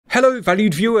Hello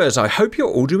valued viewers, I hope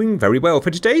you're all doing very well. For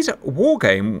today's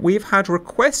wargame, we've had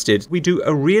requested we do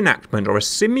a reenactment or a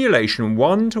simulation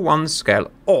 1-to-1 scale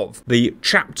of the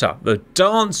chapter, The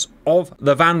Dance of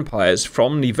the Vampires,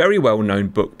 from the very well-known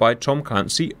book by Tom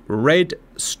Clancy, Red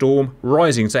Storm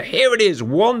Rising. So here it is,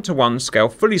 1-to-1 scale,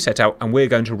 fully set out, and we're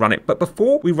going to run it. But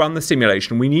before we run the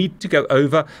simulation, we need to go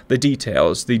over the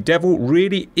details. The devil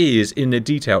really is in the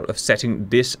detail of setting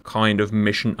this kind of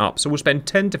mission up. So we'll spend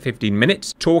 10 to 15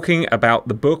 minutes talking about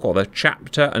the book or the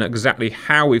chapter and exactly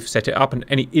how we've set it up and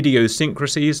any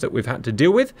idiosyncrasies that we've had to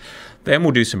deal with. Then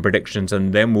we'll do some predictions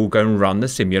and then we'll go and run the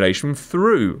simulation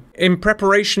through. In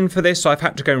preparation for this, I've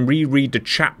had to go and reread the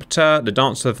chapter, The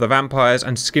Dance of the Vampires,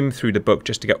 and skim through the book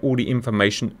just to get all the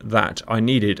information that I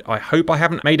needed. I hope I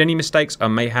haven't made any mistakes. I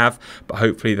may have, but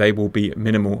hopefully they will be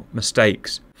minimal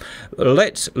mistakes.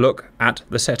 Let's look at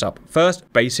the setup.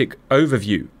 First, basic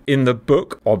overview. In the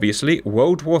book, obviously,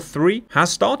 World War III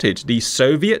has started. The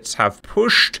Soviets have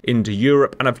pushed into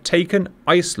Europe and have taken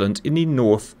Iceland in the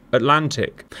North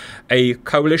Atlantic. A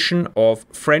coalition of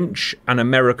French and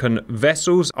American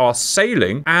vessels are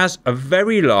sailing as a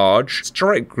very large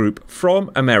strike group from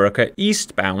America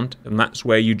eastbound, and that's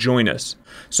where you join us.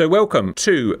 So welcome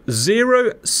to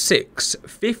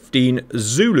 06:15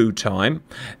 Zulu time.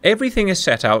 Everything is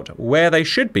set out where they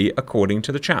should be according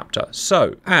to the chapter.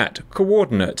 So at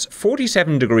coordinates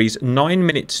 47 degrees 9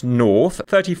 minutes north,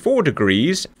 34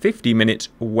 degrees 50 minutes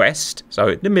west, so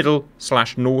in the middle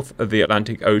 / north of the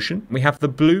Atlantic Ocean, we have the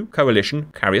Blue Coalition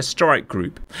Carrier Strike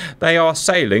Group. They are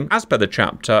sailing, as per the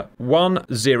chapter,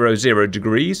 100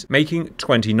 degrees, making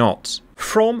 20 knots.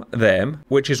 From them,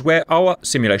 which is where our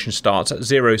simulation starts at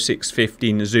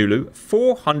 06:15 Zulu,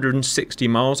 460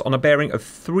 miles on a bearing of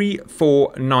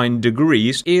 349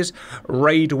 degrees is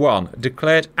Raid 1,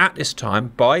 declared at this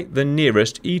time by the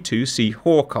nearest E-2C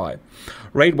Hawkeye.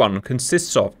 Raid 1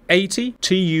 consists of 80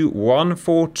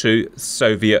 Tu-142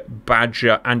 Soviet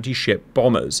Badger anti-ship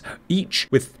bombers, each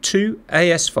with 2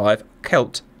 AS-5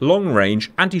 Kelt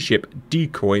long-range anti-ship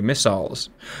decoy missiles.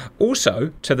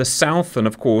 Also, to the south, and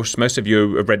of course most of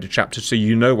you have read the chapter so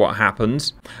you know what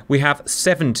happens, we have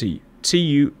 70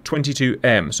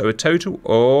 Tu-22M, so a total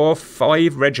of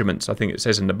 5 regiments, I think it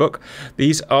says in the book.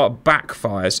 These are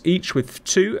backfires, each with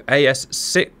 2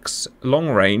 AS-6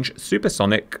 long-range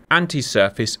supersonic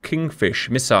anti-surface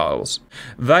Kingfish missiles.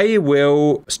 They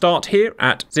will start here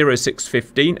at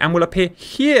 06:15 and will appear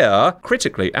here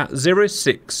critically at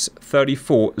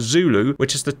 06:34 Zulu,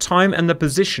 which is the time and the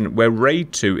position where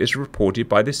Raid 2 is reported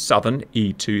by the southern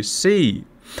E-2C.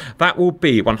 That will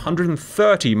be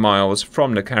 130 miles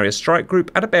from the Carrier Strike Group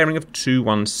at a bearing of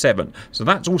 217. So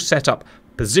that's all set up,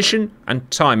 position and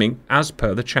timing as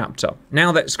per the chapter. Now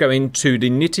let's go into the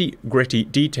nitty-gritty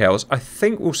details. I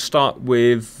think we'll start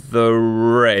with the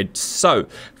red. So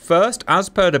first, as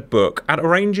per the book, at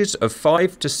ranges of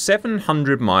 500 to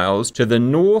 700 miles to the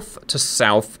north to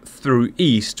south through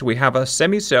east, we have a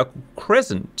semicircle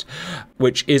crescent,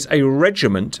 which is a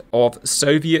regiment of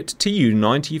Soviet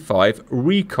Tu-95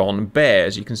 recon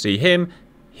bears. You can see him,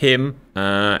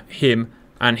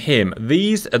 and him.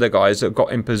 These are the guys that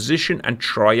got in position and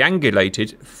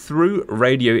triangulated through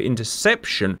radio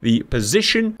interception the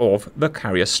position of the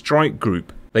Carrier Strike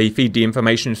Group. They feed the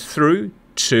information through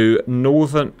to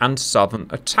northern and southern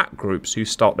attack groups who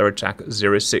start their attack at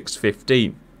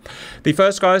 06:15. The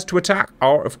first guys to attack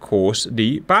are, of course,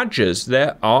 the Badgers.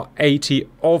 There are 80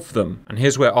 of them. And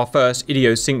here's where our first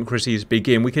idiosyncrasies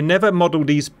begin. We can never model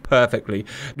these perfectly.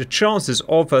 The chances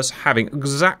of us having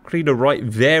exactly the right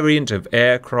variant of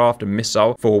aircraft and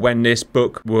missile for when this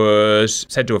book was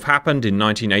said to have happened in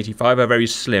 1985 are very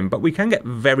slim, but we can get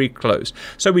very close.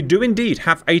 So we do indeed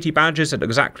have 80 Badgers at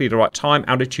exactly the right time,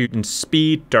 altitude and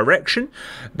speed direction.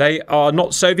 They are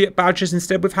not Soviet Badgers.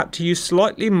 Instead, we've had to use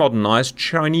slightly modernized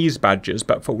Chinese Badgers,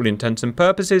 but for all intents and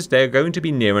purposes, they're going to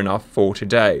be near enough for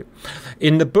today.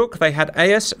 In the book, they had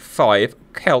AS-5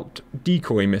 Kelt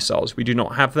decoy missiles. We do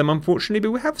not have them, unfortunately,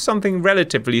 but we have something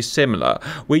relatively similar.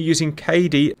 We're using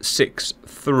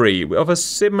KD-63 of a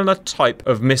similar type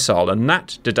of missile, and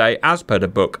that today, as per the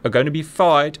book, are going to be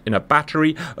fired in a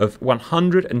battery of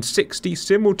 160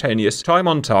 simultaneous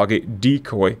time-on-target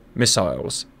decoy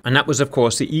missiles. And that was, of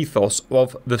course, the ethos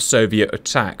of the Soviet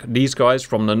attack. These guys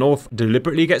from the north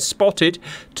deliberately get spotted,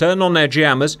 turn on their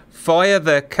jammers, fire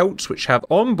their Kelts, which have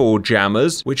onboard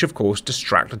jammers, which, of course,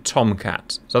 distract the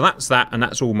Tomcats. So that's that, and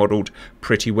that's all modelled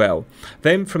pretty well.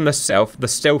 Then from the south, the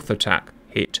stealth attack.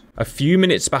 hit. A few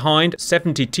minutes behind,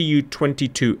 70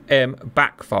 Tu-22M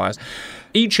backfires.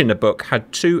 Each in the book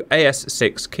had 2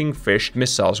 AS-6 Kingfish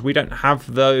missiles. We don't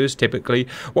have those typically.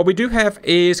 What we do have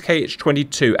is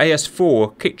KH-22,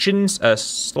 AS-4 Kitchens,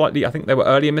 slightly, I think they were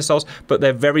earlier missiles, but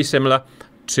they're very similar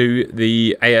to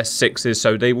the AS-6s,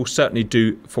 so they will certainly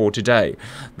do for today.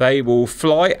 They will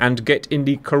fly and get in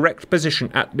the correct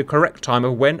position at the correct time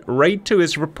of when Raid 2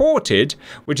 is reported,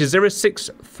 which is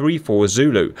 0634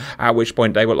 Zulu, at which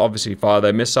point they will obviously fire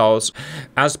their missiles.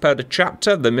 As per the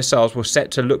chapter, the missiles were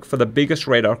set to look for the biggest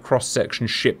radar cross-section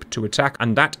ship to attack,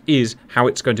 and that is how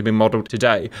it's going to be modelled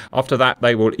today. After that,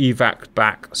 they will evac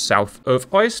back south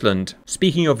of Iceland.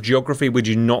 Speaking of geography, we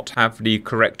do not have the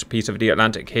correct piece of the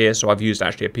Atlantic here, so I've used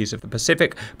actually a piece of the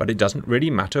Pacific, but it doesn't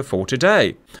really matter for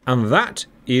today. And that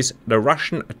is the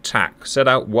Russian attack, set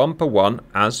out one per one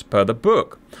as per the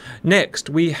book. Next,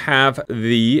 we have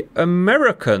the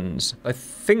Americans. I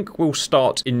think we'll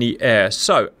start in the air.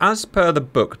 So, as per the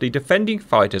book, the defending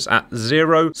fighters at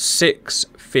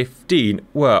 0615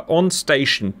 were on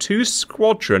station 2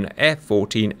 Squadron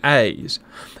F-14As.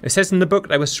 It says in the book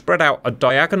they were spread out a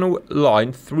diagonal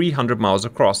line 300 miles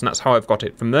across, and that's how I've got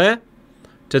it from there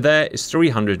to there is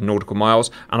 300 nautical miles,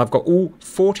 and I've got all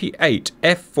 48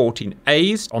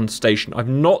 F-14As on station. I've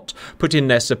not put in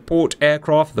their support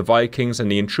aircraft, the Vikings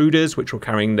and the Intruders, which were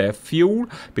carrying their fuel,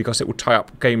 because it will tie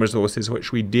up game resources,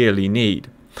 which we dearly need.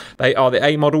 They are the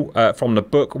A model from the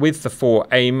book, with the 4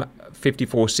 AIM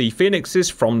 54C Phoenixes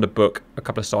from the book, a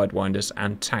couple of Sidewinders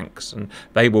and tanks, and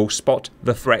they will spot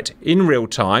the threat in real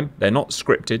time. They're not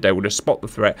scripted, they will just spot the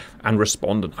threat and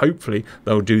respond, and hopefully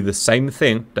they'll do the same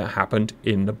thing that happened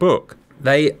in the book.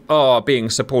 They are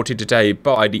being supported today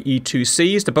by the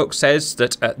E2Cs. The book says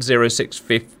that at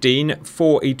 0615,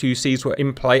 4 E2Cs were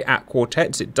in play at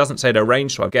quartets. It doesn't say their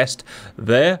range, so I've guessed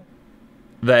there,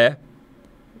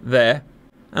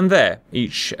 and there.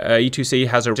 Each E2C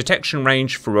has a detection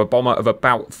range for a bomber of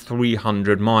about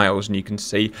 300 miles, and you can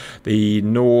see the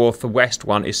northwest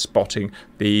one is spotting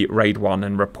the Raid 1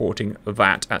 and reporting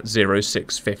that at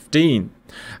 0615.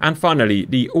 And finally,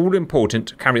 the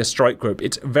all-important carrier strike group.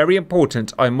 It's very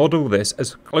important I model this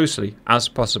as closely as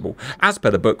possible. As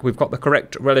per the book, we've got the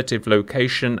correct relative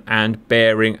location and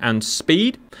bearing and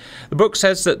speed. The book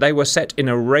says that they were set in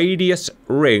a radius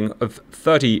ring of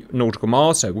 30 nautical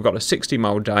miles, so we've got a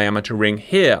 60-mile diameter ring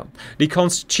here. The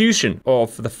constitution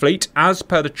of the fleet, as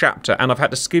per the chapter, and I've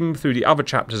had to skim through the other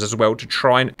chapters as well to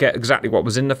try and get exactly what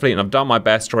was in the fleet, and I've done my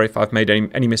best, or if I've made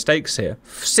any mistakes here.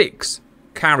 6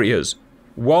 carriers.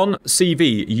 1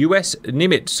 CV US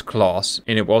Nimitz class,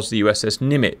 and it was the USS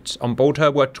Nimitz. On board her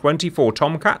were 24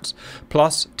 Tomcats,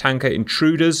 plus tanker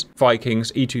Intruders,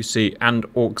 Vikings, E2C, and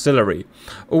auxiliary.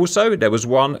 Also, there was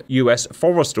 1 US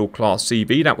Forrestal class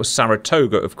CV, that was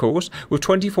Saratoga, of course, with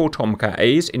 24 Tomcat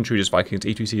A's, Intruders, Vikings,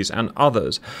 E2Cs, and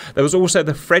others. There was also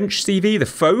the French CV, the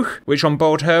Foch, which on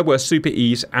board her were Super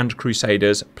E's and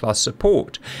Crusaders, plus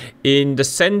support. In the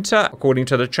centre, according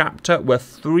to the chapter, were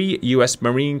 3 US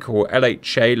Marine Corps LHA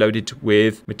loaded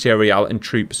with material and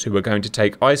troops who were going to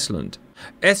take Iceland.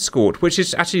 Escort, which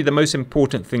is actually the most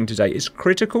important thing today. It's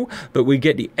critical that we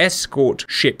get the escort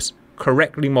ships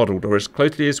correctly modelled, or as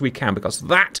closely as we can, because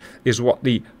that is what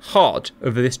the heart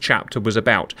of this chapter was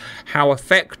about. How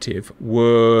effective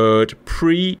would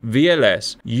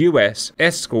pre-VLS US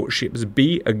escort ships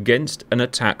be against an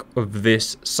attack of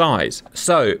this size?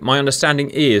 So, my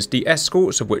understanding is the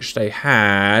escorts, of which they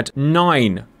had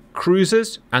 9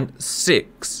 cruisers and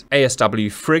 6 ASW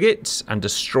frigates and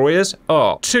destroyers,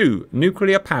 are 2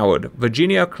 nuclear-powered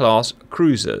Virginia-class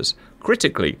cruisers,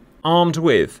 critically armed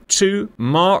with 2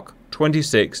 Mark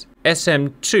 26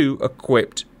 SM-2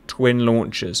 equipped twin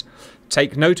launchers.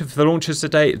 Take note of the launchers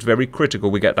today, it's very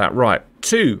critical we get that right.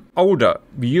 2 older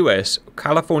US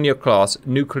California-class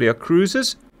nuclear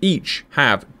cruisers, each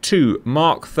have 2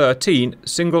 Mark 13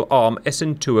 single-arm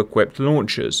SN2 equipped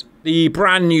launchers. The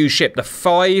brand new ship, the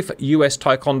 5 US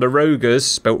Ticonderogas,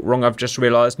 spelt wrong I've just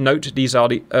realised. Note these are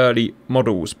the early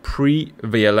models,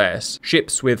 pre-VLS.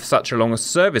 Ships with such a long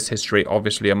service history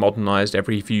obviously are modernised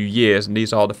every few years, and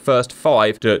these are the first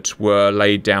 5 that were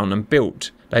laid down and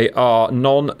built. They are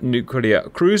non-nuclear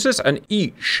cruisers, and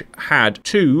each had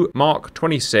 2 Mark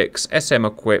 26 SM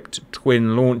equipped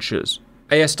twin launchers.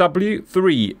 ASW,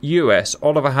 3 US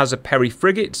Oliver Hazard Perry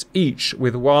frigates, each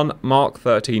with 1 Mark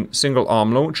 13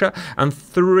 single-arm launcher, and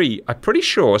 3, I'm pretty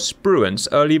sure, Spruance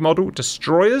early model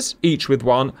destroyers, each with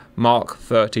 1 Mark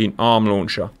 13 arm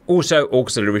launcher. Also,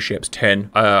 auxiliary ships,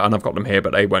 10, and I've got them here,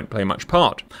 but they won't play much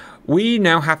part. We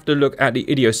now have to look at the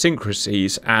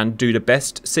idiosyncrasies and do the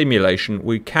best simulation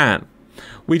we can.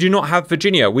 We do not have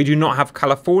Virginia, we do not have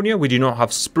California, we do not have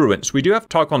Spruance. We do have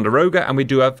Ticonderoga, and we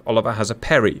do have Oliver Hazard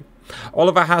Perry.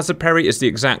 Oliver Hazard Perry is the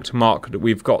exact mark that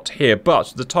we've got here,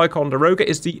 but the Ticonderoga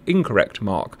is the incorrect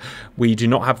mark. We do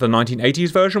not have the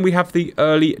 1980s version, we have the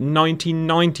early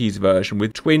 1990s version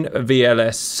with twin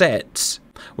VLS sets,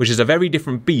 which is a very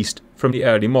different beast from the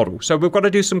early model. So we've got to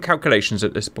do some calculations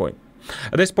at this point.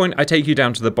 At this point, I take you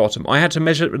down to the bottom. I had to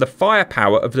measure the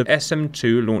firepower of the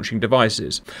SM2 launching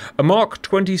devices. A Mark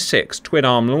 26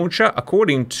 twin-arm launcher,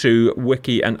 according to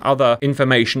Wiki and other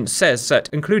information, says that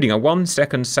including a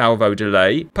 1-second salvo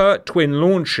delay per twin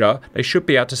launcher, they should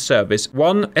be able to service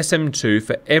one SM2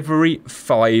 for every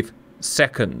 5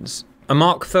 seconds. A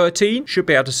Mark 13 should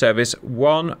be able to service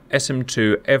one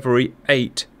SM2 every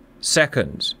 8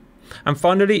 seconds. And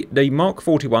finally, the Mark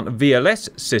 41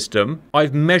 VLS system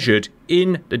I've measured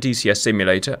in the DCS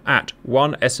simulator at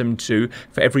one SM2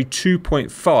 for every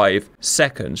 2.5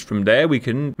 seconds. From there, we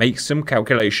can make some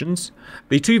calculations.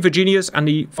 The 2 Virginias and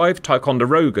the 5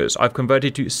 Ticonderogas, I've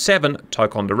converted to 7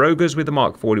 Ticonderogas with the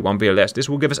Mark 41 VLS. This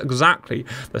will give us exactly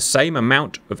the same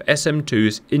amount of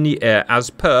SM2s in the air as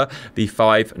per the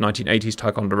 5 1980s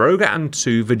Ticonderoga and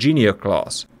 2 Virginia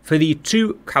class. For the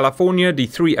 2 California, the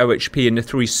 3 OHP and the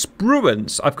 3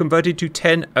 Spruance, I've converted to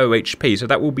 10 OHP. So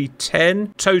that will be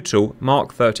 10 total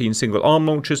Mark 13 single arm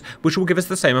launchers, which will give us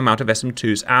the same amount of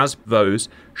SM2s as those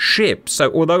ships.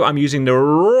 So although I'm using the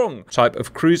wrong type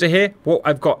of cruiser here, what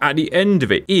I've got at the end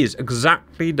of it is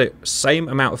exactly the same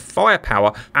amount of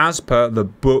firepower as per the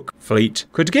book fleet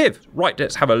could give. Right,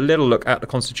 let's have a little look at the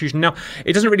Constitution. Now,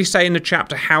 it doesn't really say in the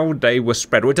chapter how they were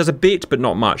spread, or it does a bit, but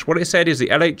not much. What it said is the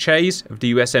LHAs of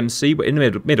the USMC were in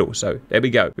the middle. So there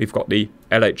we go. We've got the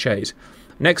LHAs.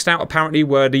 Next out apparently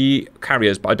were the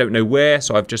carriers, but I don't know where,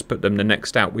 so I've just put them the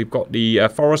next out. We've got the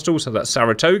Forrestal, so that's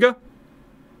Saratoga.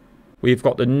 We've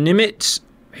got the Nimitz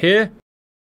here,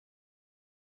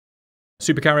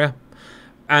 supercarrier.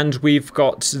 And we've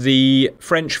got the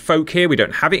French Folk here. We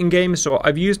don't have it in game, so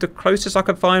I've used the closest I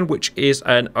could find, which is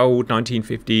an old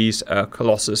 1950s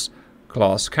Colossus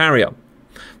class carrier.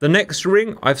 The next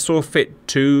ring, I've saw fit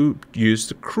to use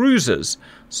the cruisers.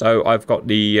 So I've got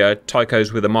the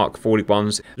Tychos with the Mark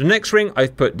 41s. The next ring,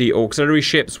 I've put the auxiliary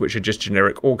ships, which are just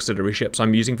generic auxiliary ships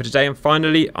I'm using for today. And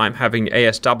finally, I'm having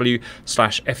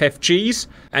ASW/FFGs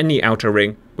and the outer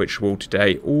ring, which will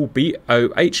today all be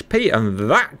OHP. And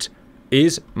that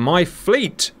is my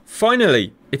fleet.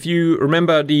 Finally, if you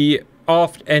remember the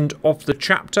aft end of the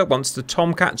chapter, once the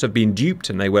Tomcats have been duped,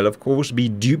 and they will of course be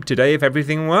duped today if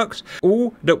everything works,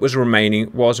 all that was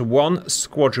remaining was one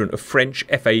squadron of French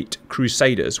F8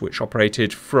 Crusaders, which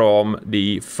operated from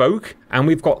the Folk, and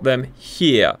we've got them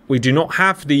here. We do not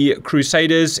have the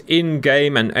Crusaders in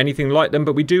game and anything like them,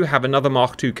 but we do have another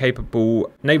Mark II capable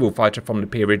naval fighter from the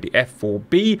period, the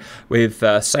F4B, with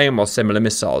same or similar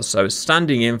missiles. So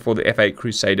standing in for the F8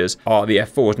 Crusaders are the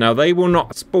F4s. Now they will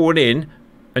not spawn in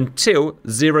until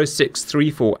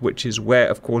 0634, which is where,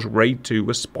 of course, Raid 2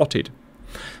 was spotted.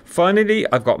 Finally,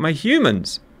 I've got my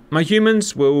humans. My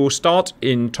humans will start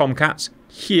in Tomcats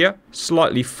here,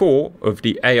 slightly 4 of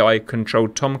the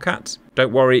AI-controlled Tomcats.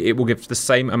 Don't worry, it will give the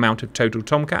same amount of total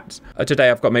Tomcats.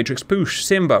 Today I've got Matrix Poosh,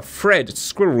 Simba, Fred,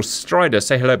 Squirrel, Strider.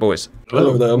 Say hello, boys.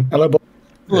 Hello there. Hello, boys.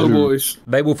 Hello, boys.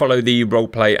 They will follow the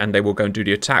roleplay and they will go and do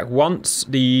the attack. Once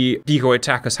the decoy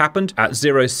attack has happened at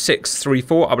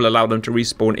 0634, I will allow them to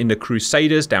respawn in the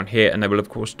Crusaders down here, and they will of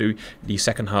course do the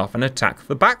second half and attack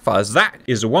the backfires. That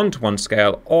is a 1-to-1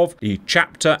 scale of the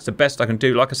chapter. It's the best I can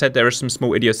do. Like I said, there are some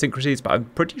small idiosyncrasies, but I'm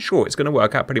pretty sure it's going to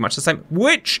work out pretty much the same.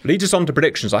 Which leads us on to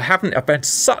predictions. I've had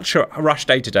such a rush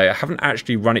day today. I haven't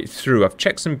actually run it through. I've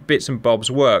checked some bits and bobs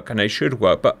work, and they should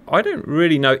work, but I don't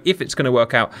really know if it's going to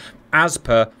work out as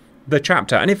per the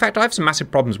chapter. And in fact, I have some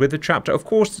massive problems with the chapter. Of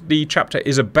course, the chapter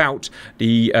is about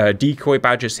the decoy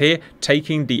badges here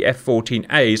taking the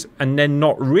F-14As and then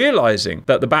not realizing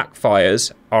that the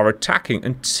backfires are attacking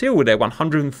until they're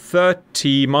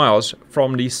 130 miles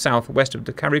from the southwest of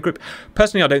the carrier group.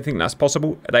 Personally, I don't think that's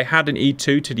possible. They had an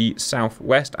E2 to the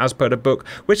southwest as per the book,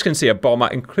 which can see a bomber,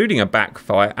 including a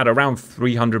backfire, at around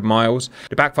 300 miles.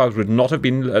 The backfires would not have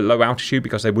been at low altitude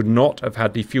because they would not have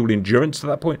had the fuel endurance at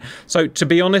that point. So to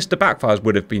be honest, the backfires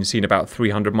would have been seen about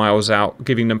 300 miles out,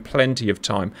 giving them plenty of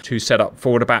time to set up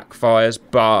for the backfires.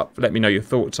 But let me know your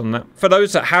thoughts on that. For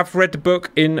those that have read the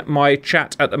book in my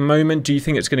chat at the moment, do you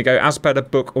think it's going to go as per the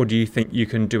book, or do you think you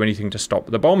can do anything to stop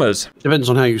the bombers? Depends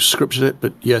on how you scripted it,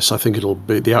 but yes, I think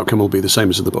the outcome will be the same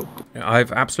as in the book.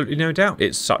 I've absolutely no doubt.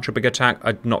 It's such a big attack,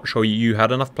 I'm not sure you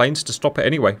had enough planes to stop it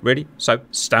anyway, really. So,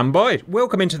 stand by.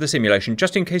 Welcome into the simulation.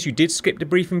 Just in case you did skip the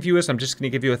briefing, viewers, I'm just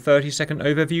going to give you a 30-second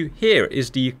overview. Here is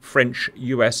the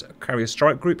French-US carrier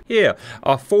strike group. Here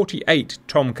are 48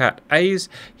 Tomcat A's.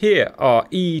 Here are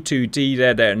E2D,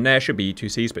 there, and there should be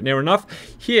E2Cs, but near enough.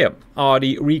 Here are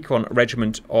the Recon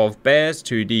Regiment of Bears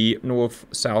to the north,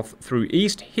 south, through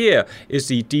east. Here is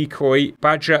the decoy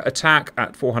Badger attack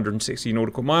at 460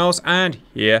 nautical miles, and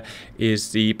here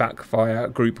is the backfire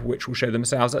group, which will show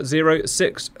themselves at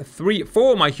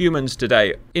 0634. My humans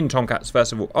today in Tomcats,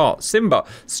 first of all, are Simba,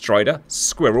 Strider,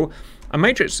 Squirrel, and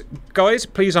Matrix. Guys,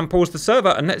 please unpause the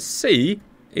server and let's see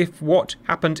if what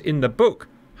happened in the book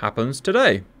happens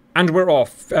today. And we're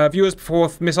off. Viewers,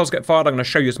 before missiles get fired, I'm going to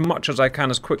show you as much as I can,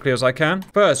 as quickly as I can.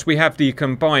 First, we have the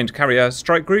combined carrier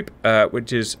strike group,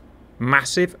 which is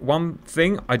massive. One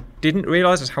thing I didn't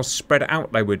realise is how spread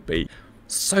out they would be.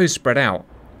 So spread out.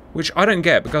 Which I don't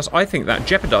get, because I think that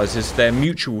jeopardizes their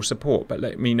mutual support. But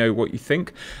let me know what you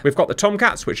think. We've got the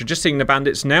Tomcats, which are just seeing the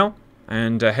bandits now,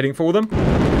 and heading for them.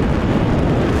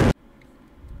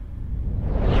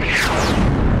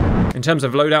 In terms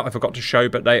of loadout, I forgot to show,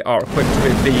 but they are equipped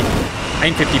with the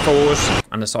AIM-54s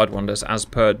and the Sidewinders as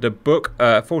per the book.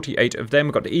 48 of them.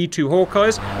 We've got the E2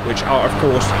 Hawkeyes, which are, of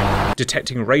course,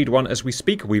 detecting Raid 1 as we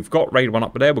speak. We've got Raid 1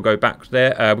 up there. We'll go back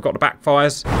there. We've got the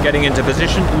backfires getting into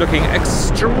position, looking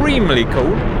extremely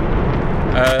cool.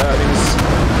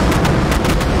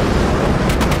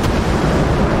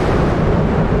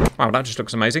 Wow, that just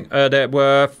looks amazing. There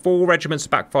were 4 regiments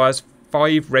of backfires,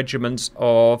 5 regiments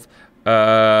of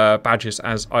badges,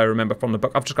 as I remember from the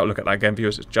book. I've just got to look at that again,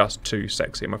 viewers. It's just too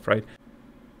sexy, I'm afraid.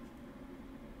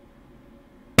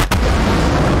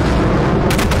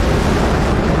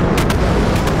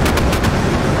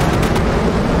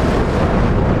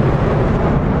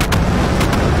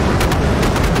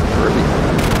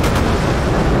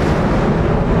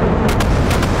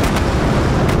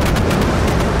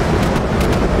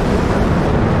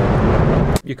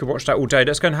 You could watch that all day.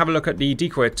 Let's go and have a look at the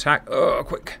decoy attack.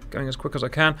 Going as quick as I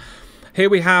can. Here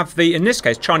we have the, in this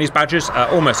case, Chinese badges,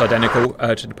 almost identical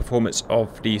to the performance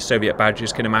of the Soviet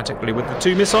badges kinematically with the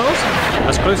 2 missiles.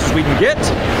 As close as we can get.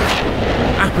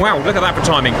 Wow, look at that for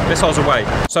timing. Missiles away.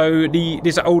 So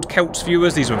these are old Celts,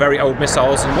 viewers. These were very old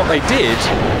missiles. And what they did,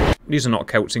 these are not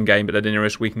Celts in game, but they're the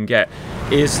nearest we can get,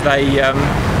 is they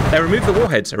removed the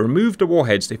warheads. They removed the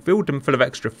warheads. They filled them full of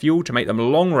extra fuel to make them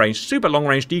long-range, super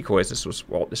long-range decoys. This was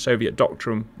what the Soviet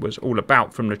doctrine was all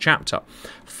about from the chapter.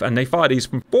 And they fired these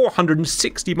from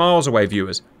 460 miles away,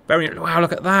 viewers. Wow,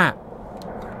 look at that.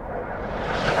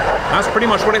 That's pretty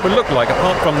much what it would look like,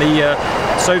 apart from the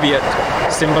Soviet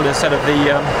symbol instead of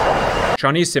the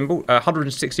Chinese symbol.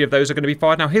 160 of those are going to be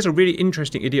fired. Now, here's a really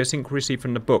interesting idiosyncrasy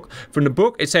from the book. From the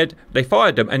book, it said they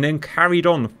fired them and then carried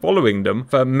on following them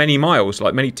for many miles,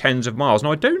 like many tens of miles.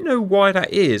 Now, I don't know why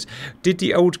that is. Did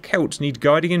the old Celts need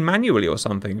guiding in manually or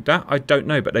something? That I don't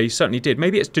know, but they certainly did.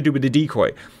 Maybe it's to do with the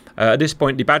decoy. At this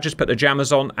point, the Badgers put their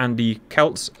jammers on, and the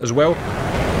Celts as well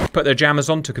put their jammers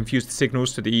on to confuse the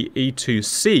signals to the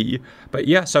E2C. But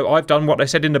yeah, so I've done what I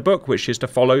said in the book, which is to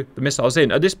follow the missiles in.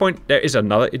 At this point, there is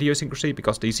another idiosyncrasy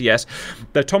because DCS.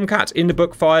 The Tomcats in the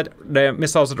book fired their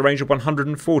missiles at a range of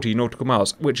 140 nautical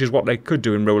miles, which is what they could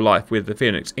do in real life with the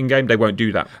Phoenix. In game, they won't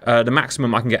do that. The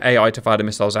maximum I can get AI to fire the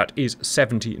missiles at is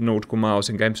 70 nautical miles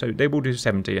in game, so they will do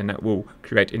 70, and that will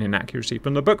create an inaccuracy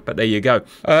from the book. But there you go.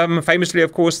 Famously,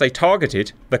 of course, they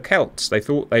targeted the Celts. They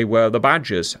thought they were the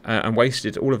Badgers and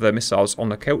wasted all of their missiles on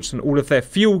the Celts and all of their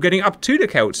fuel getting up to the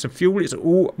Celts. The fuel is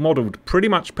all modelled pretty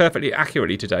much perfectly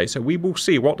accurately today, so we will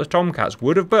see what the Tomcats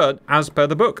would have burnt as per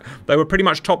the book. They were pretty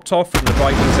much topped off from the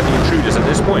Vikings and the Intruders at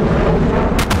this point.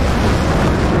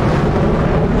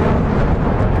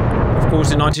 Of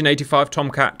course, in 1985,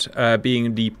 Tomcat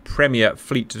being the premier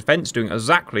fleet defence, doing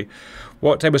exactly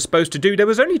what they were supposed to do. There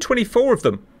was only 24 of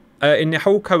them in the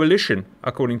whole coalition,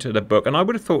 according to the book. And I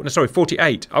would have thought, sorry,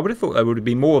 48. I would have thought there would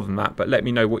be more than that, but let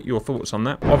me know what your thoughts on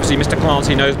that. Obviously, Mr.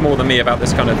 Clancy knows more than me about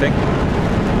this kind of thing.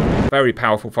 Very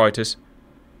powerful fighters.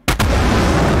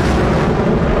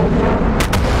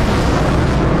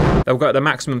 They'll go at the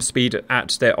maximum speed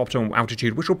at their optimal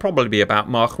altitude, which will probably be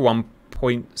about Mach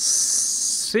 1.6,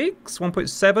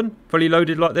 1.7, fully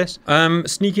loaded like this.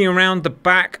 Sneaking around the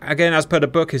back, again, as per the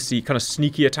book, is the kind of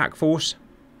sneaky attack force.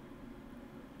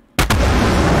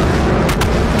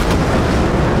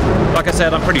 Like I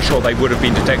said, I'm pretty sure they would have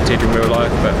been detected in real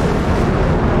life, but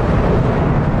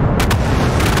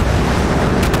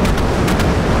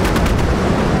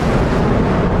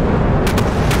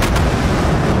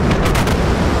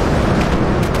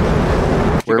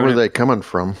they coming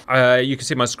from? You can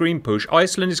see my screen push.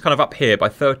 Iceland is kind of up here by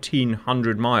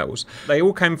 1,300 miles. They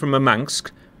all came from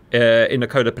Murmansk. In the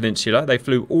Kola Peninsula. They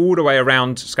flew all the way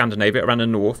around Scandinavia, around the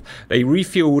north. They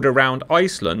refueled around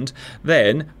Iceland.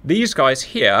 Then these guys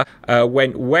here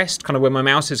went west, kind of where my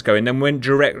mouse is going, then went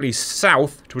directly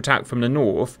south to attack from the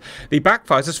north. The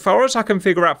backfires, as far as I can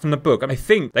figure out from the book, I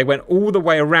think they went all the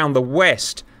way around the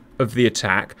west of the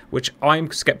attack, which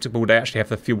I'm skeptical they actually have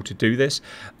the fuel to do this,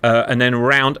 and then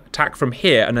around, attack from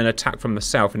here, and then attack from the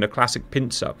south in the classic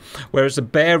pincer. Whereas the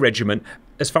Bear Regiment,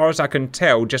 as far as I can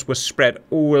tell, just was spread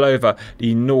all over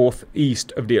the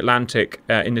northeast of the Atlantic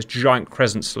in this giant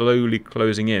crescent, slowly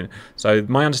closing in. So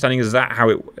my understanding is that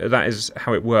is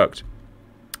how it worked.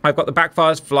 I've got the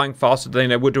backfires flying faster than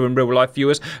they would do in real life,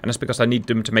 viewers, and that's because I need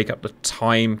them to make up the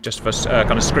time just for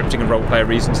kind of scripting and role player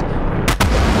reasons.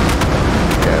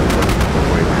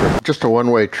 Just a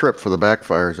one-way trip for the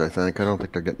backfires, I think. I don't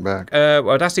think they're getting back.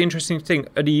 Well, that's the interesting thing.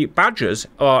 The Badgers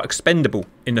are expendable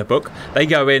in the book. They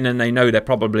go in and they know they're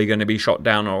probably going to be shot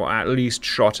down or at least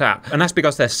shot at. And that's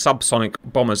because they're subsonic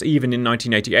bombers. Even in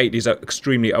 1988, these are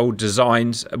extremely old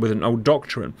designs with an old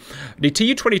doctrine. The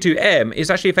Tu-22M is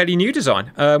actually a fairly new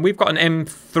design. We've got an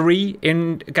M3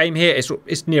 in game here.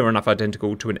 It's near enough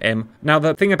identical to an M. Now,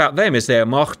 the thing about them is they're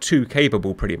Mach 2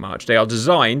 capable, pretty much. They are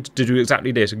designed to do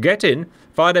exactly this. Get in,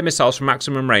 fire their missiles from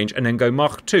maximum range, and then go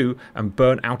Mach 2 and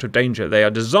burn out of danger. They are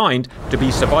designed to be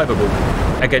survivable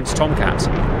against Tomcats.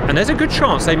 And there's a good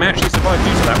chance they may actually survive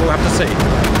due to that. We'll have to see.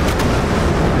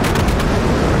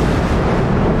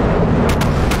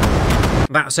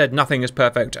 That said, nothing is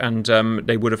perfect, and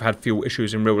they would have had fuel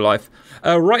issues in real life.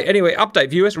 Right, anyway, update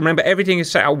viewers. Remember, everything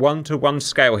is set at 1-to-1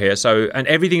 scale here, and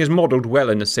everything is modelled well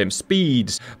in the sim.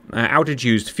 Speeds,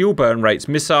 altitudes, fuel burn rates,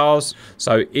 missiles,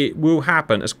 so it will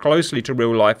happen as closely to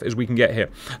real life as we can get here.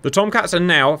 The Tomcats are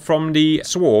now from the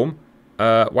swarm.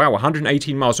 Wow,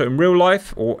 118 miles. So in real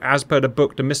life, or as per the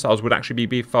book, the missiles would actually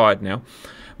be fired now.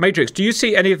 Matrix, do you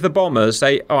see any of the bombers?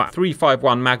 They are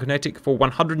 351 magnetic for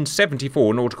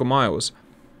 174 nautical miles.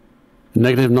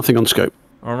 Negative, nothing on scope.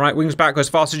 All right, wings back, go as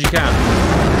fast as you can.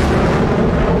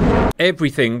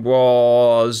 Everything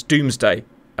was doomsday.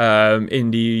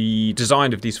 In the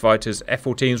design of these fighters,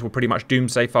 F-14s were pretty much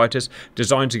doomsday fighters,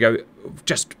 designed to go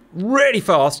just really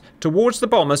fast towards the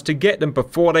bombers to get them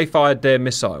before they fired their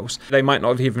missiles. They might not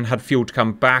have even had fuel to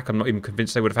come back. I'm not even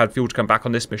convinced they would have had fuel to come back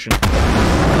on this mission.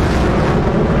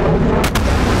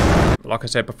 Like I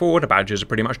said before, the Badgers are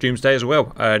pretty much doomsday as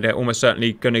well. They're almost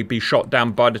certainly going to be shot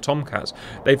down by the Tomcats.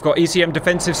 They've got ECM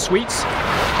defensive suites,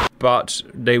 but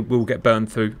they will get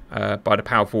burned through by the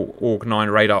powerful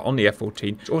AUG-9 radar on the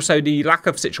F-14. Also, the lack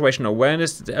of situational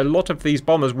awareness. A lot of these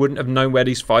bombers wouldn't have known where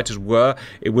these fighters were.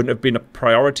 It wouldn't have been a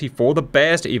priority for the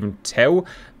Bears to even tell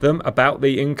them about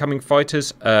the incoming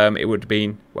fighters. It would have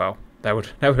been, well, there would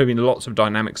have been lots of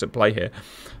dynamics at play here.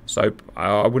 So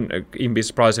I wouldn't even be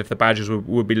surprised if the Badgers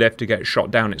would be left to get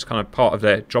shot down. It's kind of part of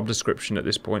their job description at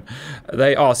this point.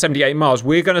 They are 78 miles.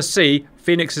 We're going to see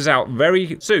Phoenix is out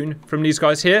very soon from these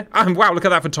guys here. And wow, look at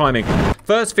that for timing.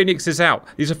 First Phoenix is out.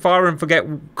 These are fire and forget,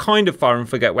 kind of fire and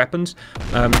forget weapons.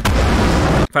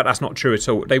 In fact, that's not true at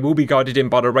all. They will be guided in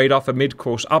by the radar for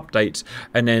mid-course updates,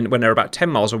 and then when they're about 10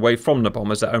 miles away from the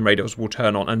bombers, their own radars will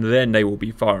turn on, and then they will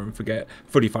be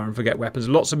fully fire and forget weapons.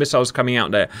 Lots of missiles coming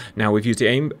out there. Now, we've used the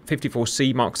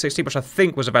AIM-54C Mark 60, which I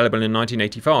think was available in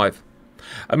 1985.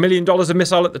 $1 million a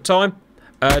missile at the time.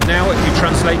 Now, if you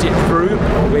translate it through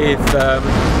with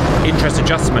interest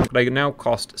adjustment, they now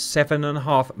cost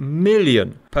 $7.5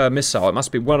 million per missile. It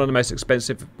must be one of the most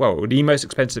expensive, well, the most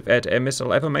expensive air-to-air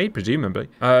missile ever made, presumably.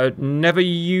 Never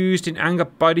used in anger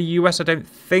by the US, I don't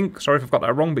think. Sorry if I've got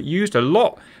that wrong, but used a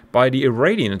lot by the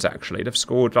Iranians, actually. They've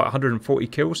scored like 140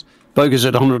 kills. Bogus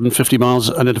at 150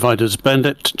 miles, identified as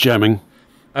Bandit, jamming.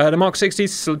 The Mark 60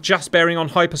 is just bearing on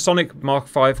hypersonic Mark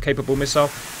 5 capable missile.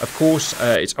 Of course,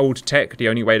 it's old tech. The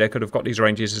only way they could have got these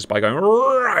ranges is by going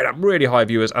right up really high,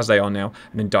 viewers, as they are now,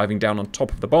 and then diving down on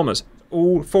top of the bombers.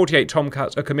 All 48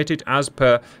 Tomcats are committed as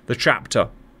per the chapter.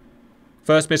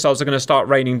 First missiles are going to start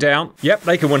raining down. Yep,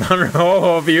 they can 100.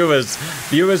 Oh, viewers,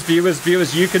 you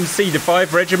can see the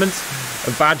 5 regiments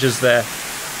of Badgers there.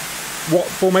 What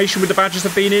formation would the Badgers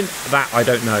have been in? That I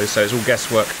don't know, so it's all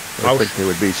guesswork. I think they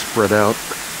would be spread out.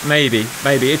 Maybe.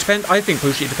 It depends. I think,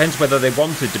 Push, it depends whether they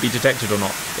wanted to be detected or not.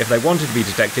 If they wanted to be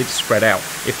detected, spread out.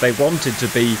 If they wanted to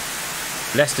be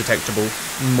less detectable,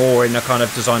 more in the kind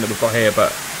of design that we've got here,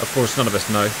 but of course none of us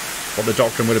know what the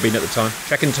doctrine would have been at the time.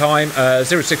 Check-in time,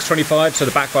 0625, so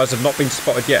the backfires have not been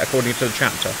spotted yet, according to the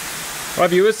chapter.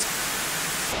 Right, viewers.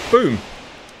 Boom.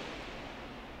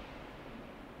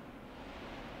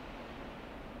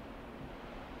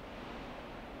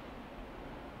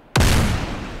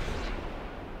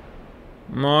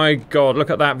 My God, look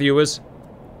at that, viewers.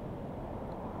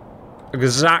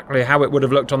 Exactly how it would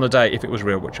have looked on the day if it was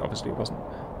real, which obviously it wasn't.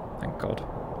 Thank God.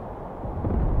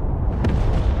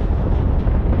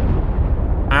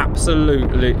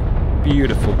 Absolutely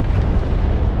beautiful.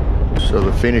 So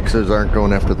the Phoenixes aren't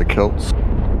going after the Celts?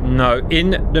 No,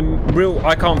 in the real,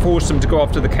 I can't force them to go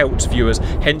after the Celts, viewers.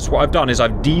 Hence what I've done is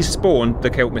I've despawned the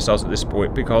Celt missiles at this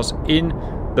point, because in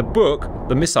the book,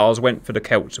 the missiles went for the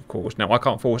Celts, of course. Now, I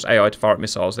can't force AI to fire at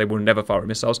missiles. They will never fire at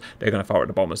missiles. They're going to fire at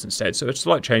the bombers instead. So it's a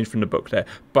slight change from the book there.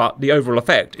 But the overall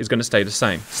effect is going to stay the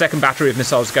same. Second battery of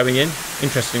missiles going in.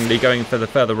 Interestingly, going for the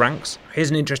further ranks. Here's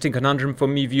an interesting conundrum for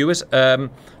me, viewers.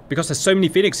 Because there's so many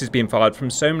Phoenixes being fired from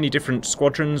so many different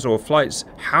squadrons or flights,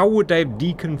 how would they have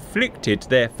deconflicted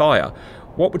their fire?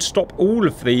 What would stop all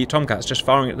of the Tomcats just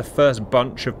firing at the first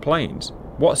bunch of planes?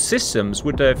 What systems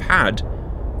would they have had?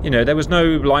 You know, there was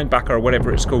no linebacker or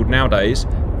whatever it's called nowadays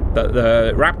that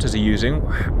the Raptors are using.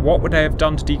 What would they have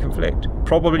done to deconflict?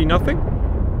 Probably nothing?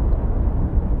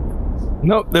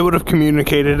 Nope, they would have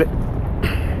communicated it.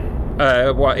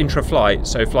 What, intra-flight,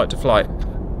 so flight to flight?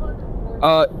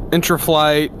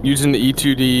 Intra-flight, using the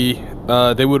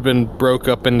E2D, they would have been broke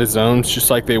up into zones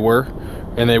just like they were,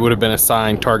 and they would have been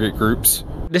assigned target groups.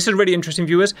 This is really interesting,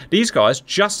 viewers. These guys,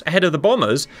 just ahead of the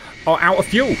bombers, are out of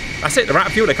fuel. That's it, they're out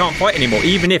of fuel, they can't fight anymore.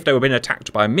 Even if they were being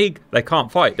attacked by a MiG, they can't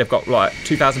fight. They've got, like,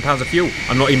 2,000 pounds of fuel.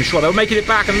 I'm not even sure. They were making it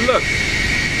back, and look.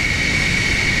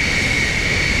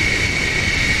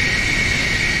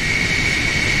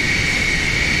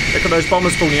 Look at those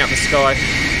bombers falling out of the sky.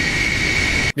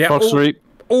 Yeah,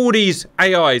 all these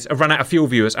AIs have run out of fuel,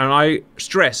 viewers, and I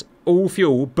stress, all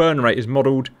fuel burn rate is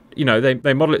modelled. You know,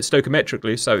 they model it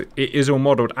stoichiometrically, so it is all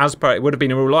modelled as per it would have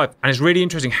been in real life. And it's really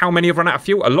interesting how many have run out of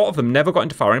fuel. A lot of them never got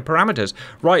into firing parameters.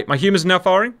 Right, my humans are now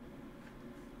firing.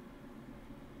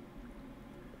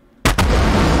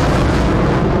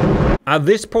 At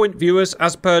this point, viewers,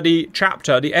 as per the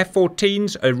chapter, the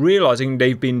F-14s are realising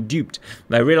they've been duped.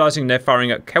 They're realising they're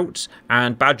firing at Celts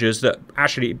and Badgers that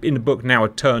actually, in the book now, are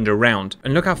turned around.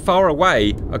 And look how far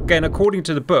away, again, according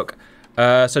to the book.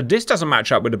 So this doesn't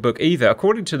match up with the book either.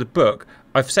 According to the book,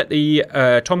 I've set the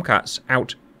Tomcats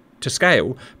out to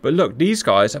scale. But look, these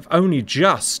guys have only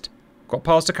just got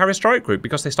past the carrier strike group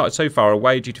because they started so far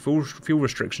away due to fuel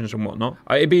restrictions and whatnot.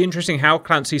 It'd be interesting how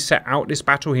Clancy set out this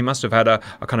battle. He must have had a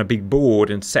kind of big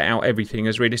board and set out everything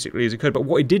as realistically as he could. But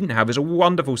what he didn't have is a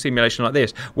wonderful simulation like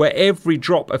this, where every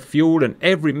drop of fuel and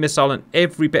every missile and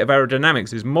every bit of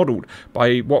aerodynamics is modelled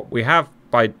by what we have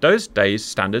by those days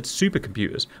standards,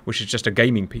 supercomputers, which is just a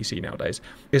gaming PC nowadays.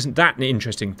 Isn't that an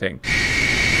interesting thing?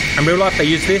 In real life, they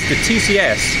use this, the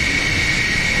TCS,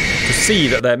 to see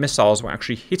that their missiles were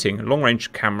actually hitting a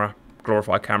long-range camera,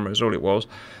 glorified camera is all it was,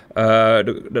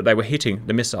 that they were hitting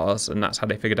the missiles, and that's how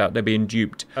they figured out they're being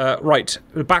duped. Right,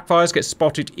 the backfires get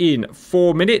spotted in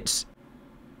 4 minutes.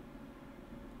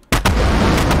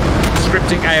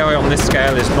 Scripting AI on this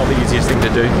scale is not the easiest thing to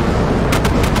do.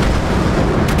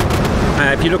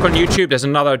 If you look on YouTube, there's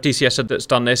another DCS that's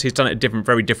done this. He's done it a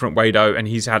very different way though, and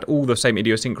he's had all the same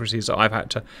idiosyncrasies that I've had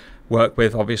to work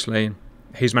with, obviously.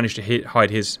 He's managed to hide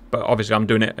his, but obviously I'm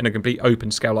doing it in a complete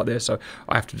open scale like this, so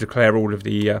I have to declare all of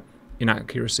the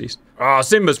inaccuracies. Ah,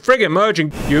 Simba's friggin'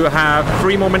 merging. You have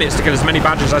 3 more minutes to get as many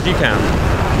badges as you can.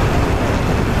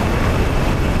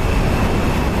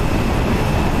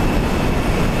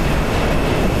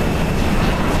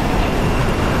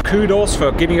 Kudos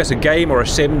for giving us a game or a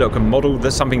sim that can model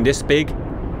something this big.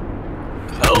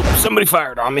 Oh, somebody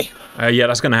fired on me. Yeah,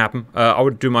 that's going to happen. I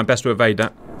would do my best to evade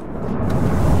that.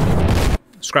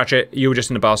 Scratch it. You were just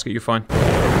in the basket. You're fine.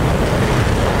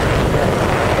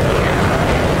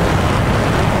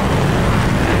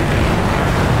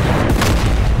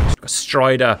 A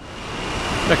Strider.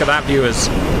 Look at that, viewers.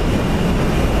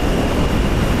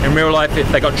 In real life, if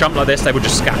they got jumped like this, they would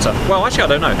just scatter. Well, actually, I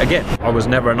don't know. Again, I was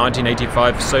never a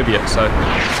 1985 Soviet, so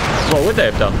what would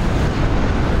they have done?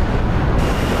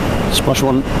 Splash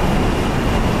one.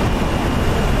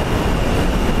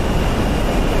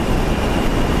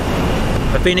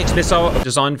 The Phoenix missile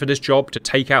designed for this job to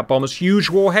take out bombers,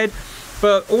 huge warhead.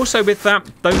 But also with that,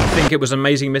 don't think it was an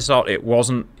amazing missile. It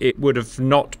wasn't. It would have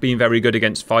not been very good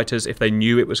against fighters if they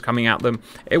knew it was coming at them.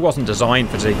 It wasn't designed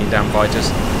for taking down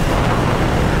fighters.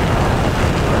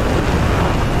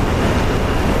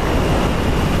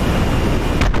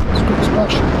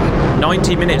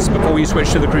 90 minutes before you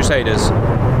switch to the Crusaders.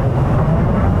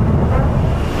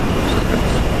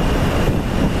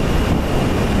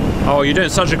 Oh, you're doing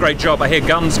such a great job. I hear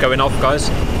guns going off, guys.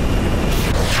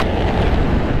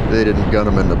 They didn't gun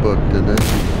them in the book, did they?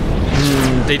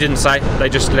 They didn't say. They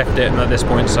just left it at this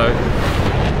point, so...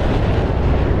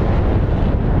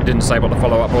 It didn't say what the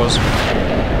follow-up was.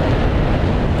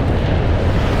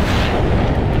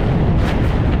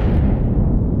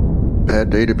 Bad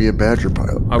day to be a Badger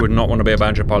pilot. I would not want to be a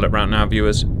Badger pilot right now,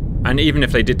 viewers. And even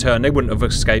if they did turn, they wouldn't have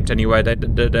escaped anyway.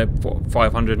 They're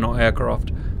 500 knot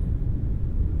aircraft.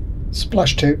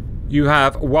 Splash 2. You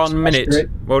have 1 minute. Straight.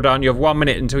 Well done. You have 1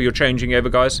 minute until you're changing over,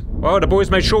 guys. Well, the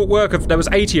boys made short work of... There was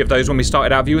 80 of those when we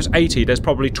started out, viewers. 80. There's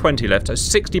probably 20 left. So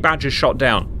 60 Badgers shot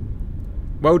down.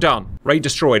 Well done. Raid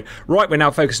destroyed. Right, we're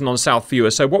now focusing on South,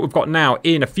 viewers. So what we've got now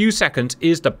in a few seconds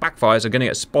is the backfires are going to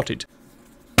get spotted.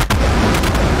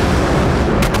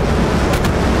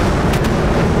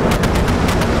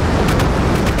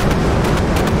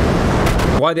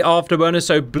 Why the afterburner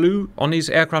so blue on these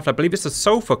aircraft? I believe it's the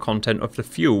sulfur content of the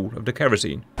fuel, of the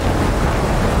kerosene.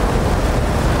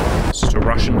 It's just a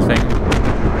Russian thing.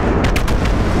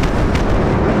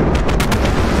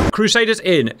 Crusaders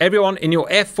in. Everyone in your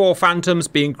F4 Phantoms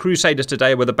being Crusaders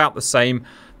today with about the same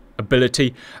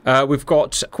ability. We've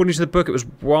got, according to the book, it was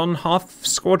 1/2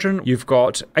 squadron. You've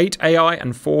got 8 AI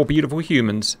and 4 beautiful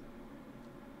humans.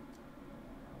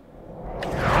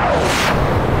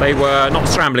 They were not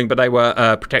scrambling, but they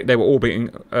were they were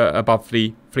orbiting above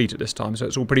the fleet at this time, so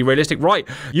it's all pretty realistic. Right,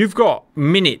 you've got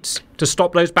minutes to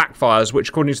stop those backfires, which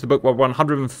according to the book were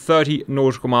 130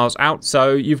 nautical miles out,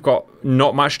 so you've got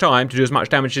not much time to do as much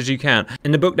damage as you can.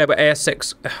 In the book there were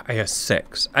AS6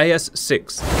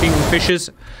 Kingfishers.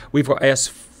 We've got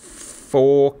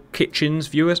AS4 Kitchens,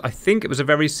 viewers. I think it was a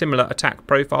very similar attack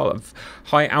profile of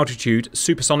high altitude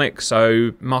supersonic,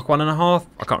 so Mach 1.5,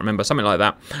 I can't remember, something like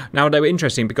that. Now they were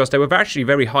interesting because they were actually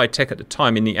very high tech at the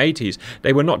time in the 80s.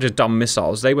 They were not just dumb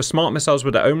missiles, they were smart missiles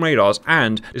with their own radars,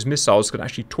 and these missiles could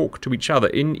actually talk to each other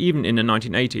even in the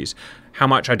 1980s. How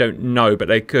much I don't know, but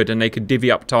they could, and they could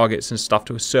divvy up targets and stuff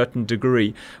to a certain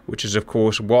degree, which is of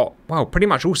course what, well, pretty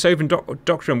much all Soviet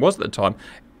doctrine was at the time.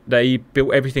 They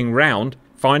built everything round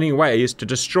finding ways to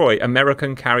destroy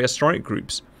American carrier strike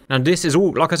groups. Now this is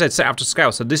all, like I said, set up to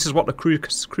scale, so this is what the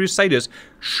Crusaders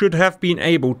should have been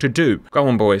able to do. Go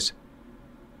on, boys.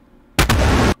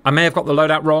 I may have got the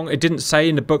loadout wrong. It didn't say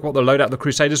in the book what the loadout of the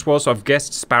Crusaders was, so I've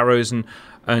guessed Sparrows and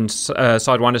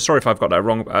Sidewinders. Sorry if I've got that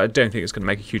wrong, but I don't think it's going to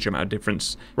make a huge amount of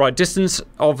difference. Right, distance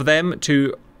of them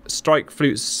to strike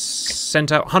fleet's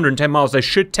centre, 110 miles. They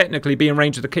should technically be in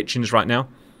range of the Kitchens right now.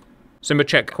 Simba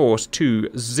check course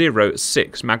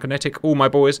 206 magnetic. All my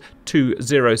boys,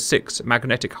 206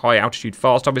 magnetic, high altitude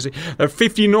fast. Obviously, they're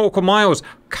 50 nautical miles.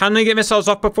 Can they get missiles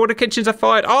off before the Kitchens are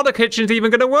fired? Are the Kitchens even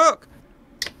going to work?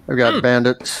 I've got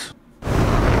bandits.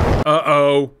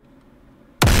 Uh-oh.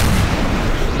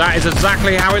 That is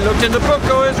exactly how it looked in the book,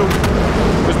 guys.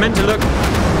 It was meant to look.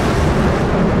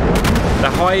 The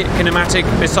high kinematic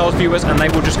missiles, viewers, and they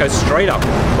will just go straight up.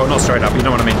 Well, not straight up, you know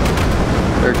what I mean.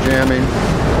 They're jamming.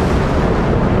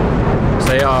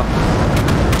 They are.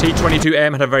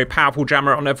 T-22M had a very powerful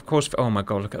jammer on it, of course. Oh my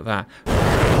god, look at that.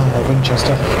 Oh,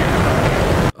 Winchester.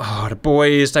 Oh, the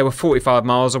boys, they were 45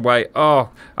 miles away. Oh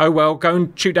well, go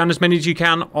and shoot down as many as you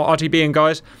can, RTB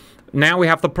guys. Now we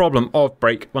have the problem of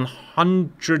break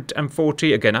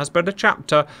 140, again, as per the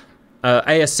chapter.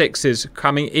 AS6s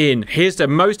coming in. Here's the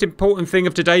most important thing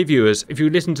of today, viewers. If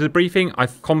you listen to the briefing,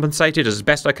 I've compensated as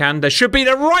best I can. There should be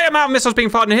the right amount of missiles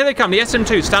being fired, and here they come. The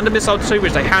SM2, Standard Missile 2,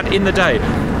 which they had in the day,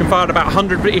 can fire at about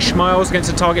 100-ish miles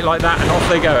against a target like that, and off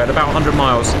they go at about 100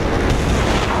 miles.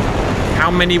 How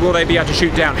many will they be able to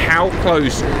shoot down? How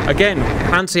close? Again,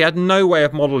 Clancy had no way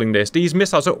of modelling this. These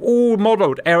missiles are all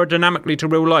modelled aerodynamically to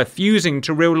real life, fusing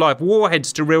to real life,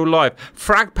 warheads to real life,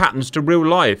 frag patterns to real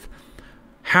life.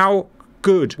 How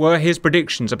good were his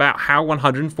predictions about how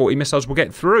 140 missiles will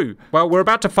get through? Well, we're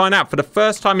about to find out for the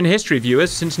first time in history, viewers,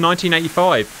 since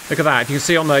 1985. Look at that. If you can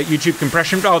see on the YouTube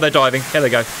compression. Oh, they're diving. Here they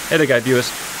go. Here they go,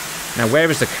 viewers. Now, where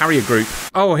is the carrier group?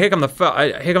 Oh, here come the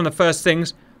first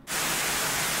things.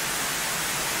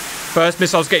 First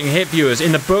missiles getting hit, viewers.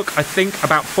 In the book, I think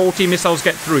about 40 missiles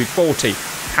get through. 40.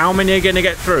 How many are going to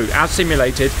get through? As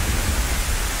simulated,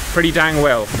 pretty dang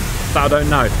well. That I don't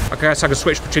know. I guess I can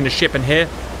switch between the ship and here.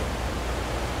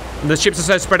 The ships are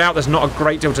so spread out, there's not a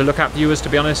great deal to look at, viewers, to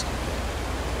be honest.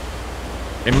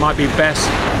 It might be best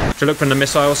to look from the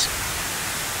missiles.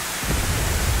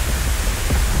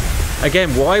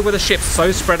 Again, why were the ships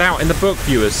so spread out in the book,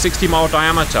 viewers? 60-mile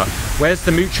diameter. Where's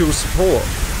the mutual support?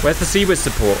 Where's the seaward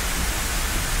support?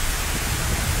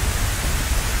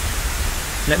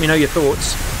 Let me know your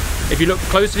thoughts. If you look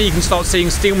closely, you can start seeing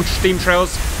steam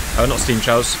trails. Oh, not steam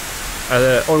trails.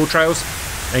 Oil trails.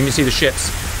 And you can see the ships.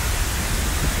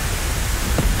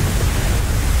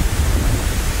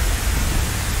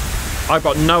 I've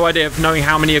got no idea of knowing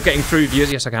how many are getting through,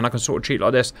 viewers. Yes, I can. I can sort of cheat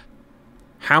like this.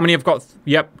 How many have got...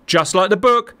 Yep, just like the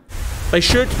book. They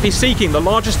should be seeking the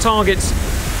largest targets,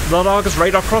 the largest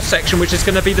radar cross-section, which is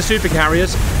going to be the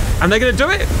supercarriers. And they're going to do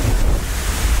it.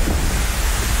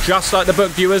 Just like the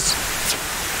book, viewers.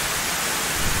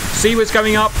 See what's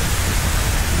going up.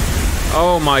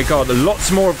 Oh my god,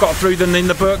 lots more have got through than in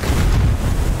the book.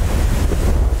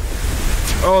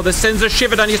 Oh, this sends a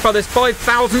shiver down your spine. There's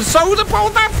 5,000 souls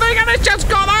aboard that thing and it's just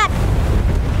gone up!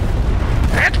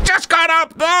 It's just gone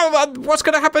up! Oh, what's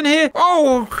going to happen here?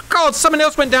 Oh, God, something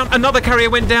else went down. Another carrier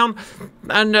went down.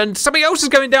 And something else is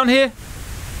going down here.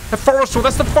 The Forrestal,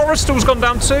 that's the Forrestal's gone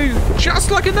down too. Just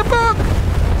like in the book.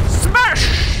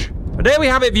 Smash! There we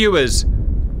have it, viewers.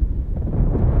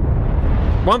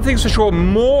 One thing's for sure,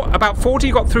 about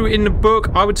 40 got through in the book.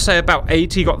 I would say about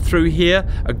 80 got through here.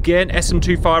 Again,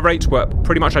 SM2 fire rates were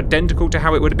pretty much identical to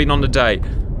how it would have been on the day.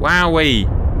 Wowee.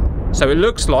 So it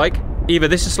looks like either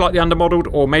this is slightly undermodelled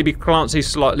or maybe Clancy's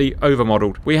slightly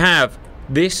overmodelled. We have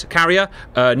this carrier,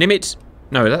 Nimitz.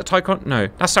 No, is that Tychon? No,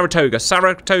 that's Saratoga.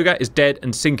 Saratoga is dead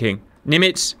and sinking.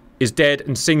 Nimitz is dead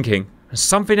and sinking.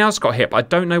 Something else got hit, but I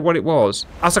don't know what it was.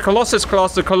 That's a Colossus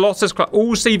class, the Colossus class.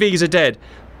 All CVs are dead.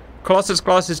 Colossus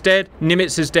class is dead,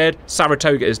 Nimitz is dead,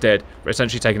 Saratoga is dead. We're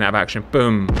essentially taken out of action.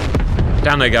 Boom.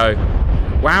 Down they go.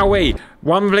 Wowee.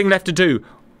 One thing left to do.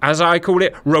 As I call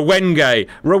it, Rowenge.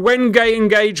 Rowenge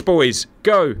engage, boys.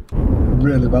 Go.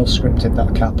 Really well scripted,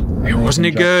 that cap. Wasn't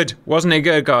it good? Wasn't it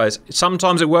good, guys?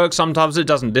 Sometimes it works, sometimes it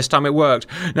doesn't. This time it worked.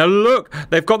 Now look,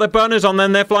 they've got their burners on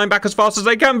then. They're flying back as fast as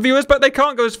they can, viewers, but they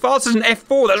can't go as fast as an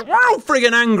F4. That's wow,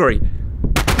 friggin' angry.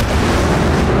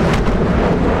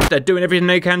 They're doing everything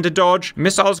they can to dodge.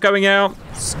 Missiles going out.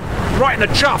 Right in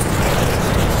the chuff.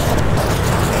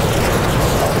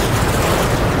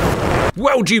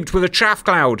 Well duped with a chaff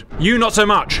cloud. You not so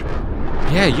much.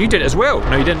 Yeah, you did as well.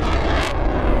 No, you didn't.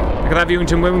 Look at that,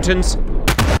 Wilmingtons.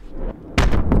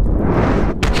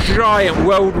 Giant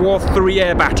World War III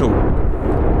air battle.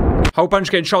 Whole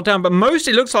bunch getting shot down, but most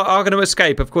it looks like are going to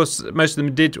escape. Of course, most of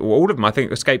them did, or all of them, I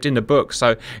think, escaped in the book.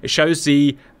 So it shows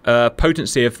the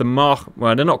potency of the Mach.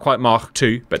 Well, they're not quite Mach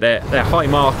 2, but they're high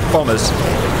Mach bombers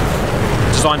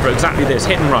designed for exactly this: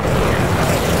 hit and run.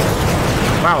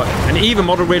 Wow, an even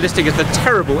model realistic is the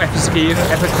terrible efficacy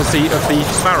of the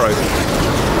Sparrow,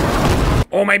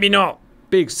 or maybe not.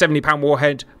 Big 70-pound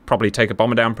warhead, probably take a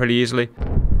bomber down pretty easily.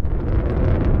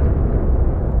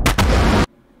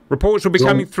 Reports will be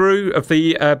coming through of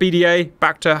the BDA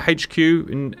back to HQ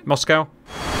in Moscow.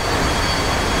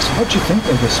 So what do you think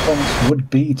the response would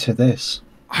be to this?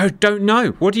 I don't know.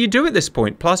 What do you do at this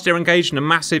point? Plus they're engaged in a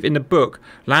massive, in the book,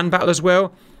 land battle as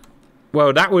well.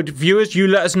 Well, that would, viewers, you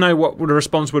let us know what the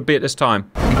response would be at this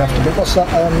time. You'd have to be, what's that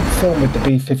film with the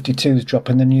B-52s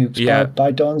dropping the nukes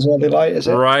by dawn's early light, is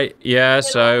it? Right, yeah,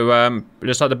 so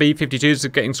just like the B-52s are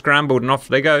getting scrambled and off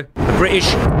they go. The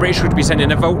British would be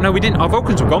sending a Vulcan. No, we didn't. Our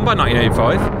Vulcans were gone by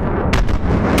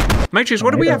 1985. Matrix,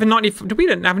 what did we have in 90? We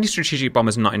didn't have any strategic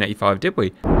bombers in 1985, did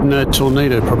we? No,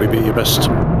 Tornado would probably be your best.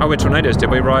 Oh, we're Tornadoes, did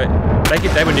we? Right.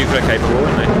 They were nuclear capable,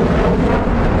 weren't they?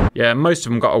 Yeah, most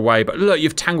of them got away, but look,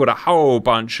 you've tangled a whole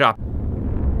bunch up.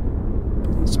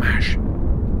 Smash.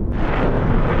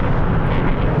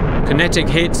 Kinetic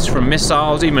hits from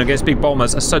missiles, even against big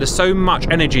bombers. So there's so much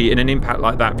energy in an impact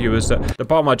like that, viewers, that the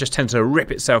bomber just tends to rip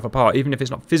itself apart, even if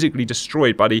it's not physically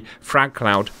destroyed by the frag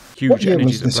cloud. Huge what year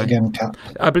energies was this again, Cap?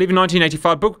 I believe in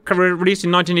 1985. Book released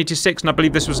in 1986, and I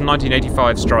believe this was a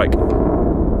 1985 strike.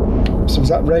 So was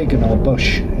that Reagan or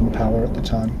Bush in power at the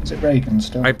time? Is it Reagan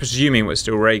still? I'm presuming it was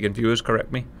still Reagan. Viewers,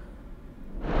 correct me.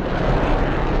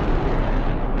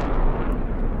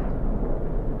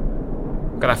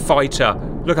 Look at that fighter.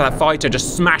 Look at that fighter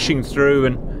just smashing through.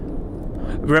 And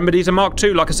remember, these are Mark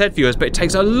II, like I said, viewers, but it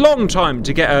takes a long time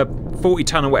to get a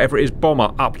 40-ton or whatever it is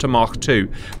bomber up to Mark II.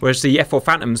 Whereas the F4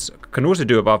 Phantoms can also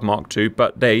do above Mark II,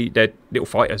 but they're little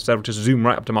fighters. They'll just zoom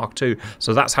right up to Mark II.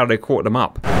 So that's how they caught them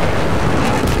up.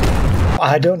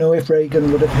 I don't know if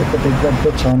Reagan would have hit the big red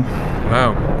button.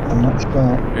 Wow. I'm not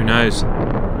sure. Who knows?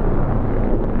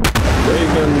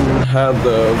 Reagan had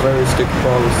a very strict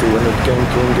policy when it came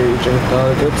to engaging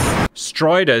targets.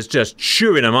 Strider's just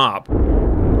chewing them up. 5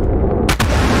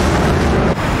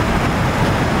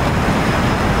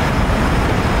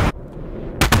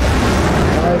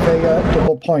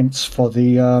 double points for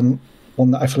the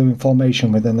one that I flew in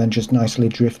formation with and then just nicely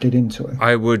drifted into it.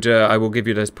 I will give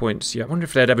you those points. Yeah, I wonder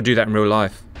if they'd ever do that in real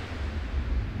life.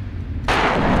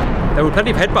 There were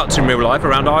plenty of headbutts in real life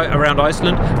around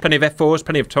Iceland, plenty of F4s,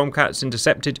 plenty of Tomcats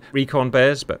intercepted recon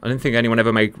bears, but I didn't think anyone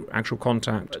ever made actual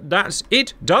contact. That's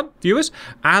it, done, viewers.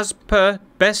 As per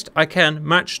best I can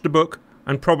match the book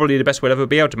and probably the best we'll ever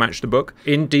be able to match the book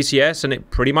in DCS, and it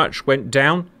pretty much went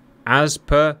down as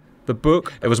per the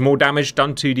book. There was more damage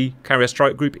done to the carrier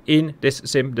strike group in this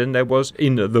sim than there was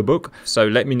in the book. So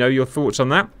let me know your thoughts on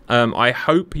that. I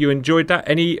hope you enjoyed that.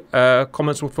 Any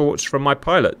comments or thoughts from my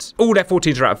pilots? All their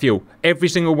 14s are out of fuel. Every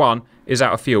single one is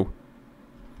out of fuel.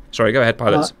 Sorry, go ahead,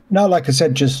 pilots. No, like I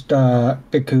said, just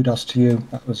big kudos to you.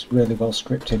 That was really well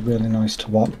scripted, really nice to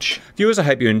watch. Viewers, I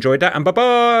hope you enjoyed that, and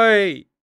bye-bye!